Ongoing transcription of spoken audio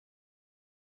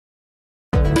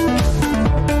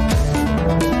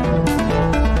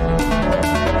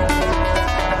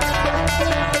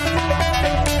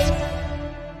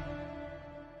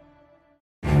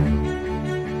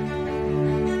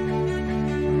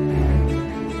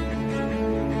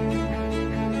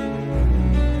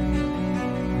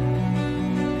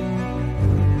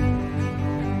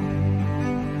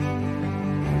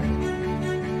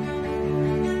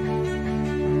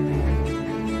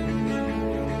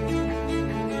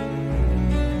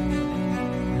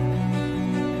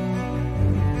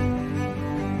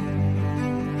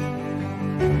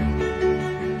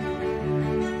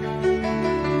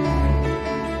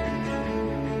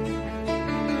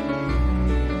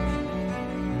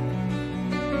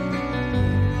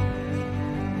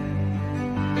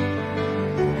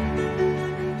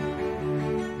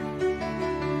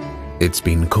It's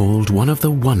been called one of the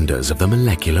wonders of the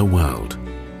molecular world,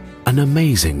 an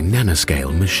amazing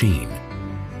nanoscale machine.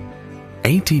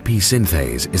 ATP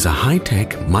synthase is a high-tech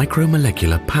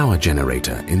micromolecular power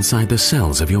generator inside the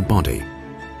cells of your body.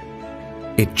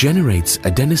 It generates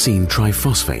adenosine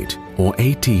triphosphate, or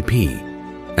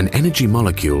ATP, an energy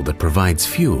molecule that provides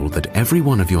fuel that every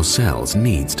one of your cells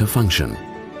needs to function.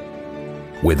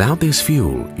 Without this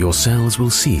fuel, your cells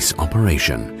will cease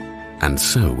operation, and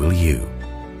so will you.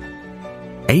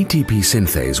 ATP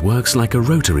synthase works like a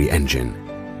rotary engine.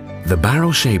 The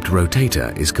barrel-shaped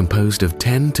rotator is composed of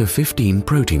 10 to 15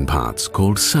 protein parts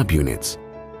called subunits.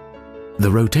 The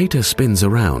rotator spins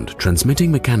around,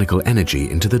 transmitting mechanical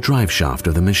energy into the driveshaft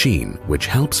of the machine, which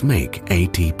helps make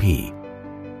ATP.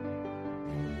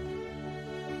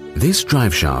 This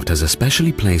driveshaft has a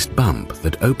specially placed bump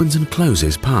that opens and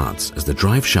closes parts as the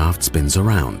driveshaft spins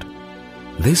around.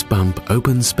 This bump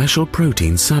opens special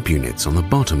protein subunits on the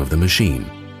bottom of the machine.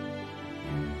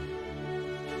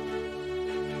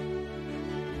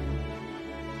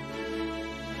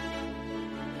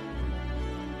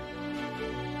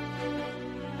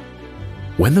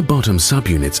 When the bottom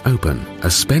subunits open,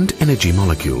 a spent energy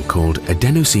molecule called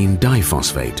adenosine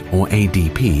diphosphate, or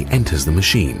ADP, enters the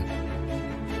machine.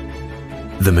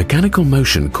 The mechanical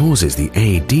motion causes the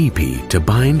ADP to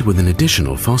bind with an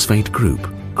additional phosphate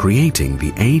group, creating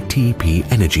the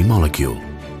ATP energy molecule.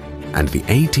 And the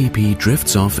ATP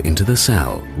drifts off into the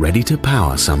cell, ready to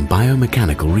power some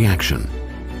biomechanical reaction.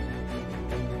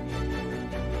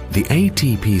 The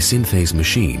ATP synthase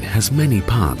machine has many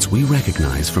parts we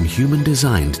recognize from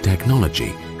human-designed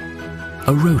technology: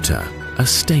 a rotor, a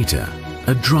stator,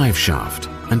 a drive shaft,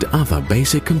 and other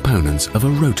basic components of a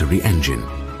rotary engine.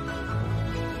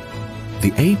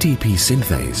 The ATP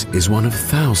synthase is one of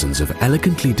thousands of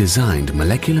elegantly designed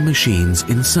molecular machines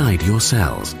inside your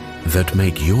cells that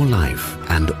make your life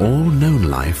and all known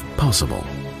life possible.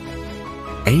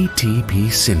 ATP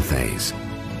synthase,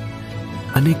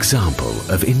 an example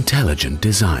of intelligent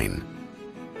design.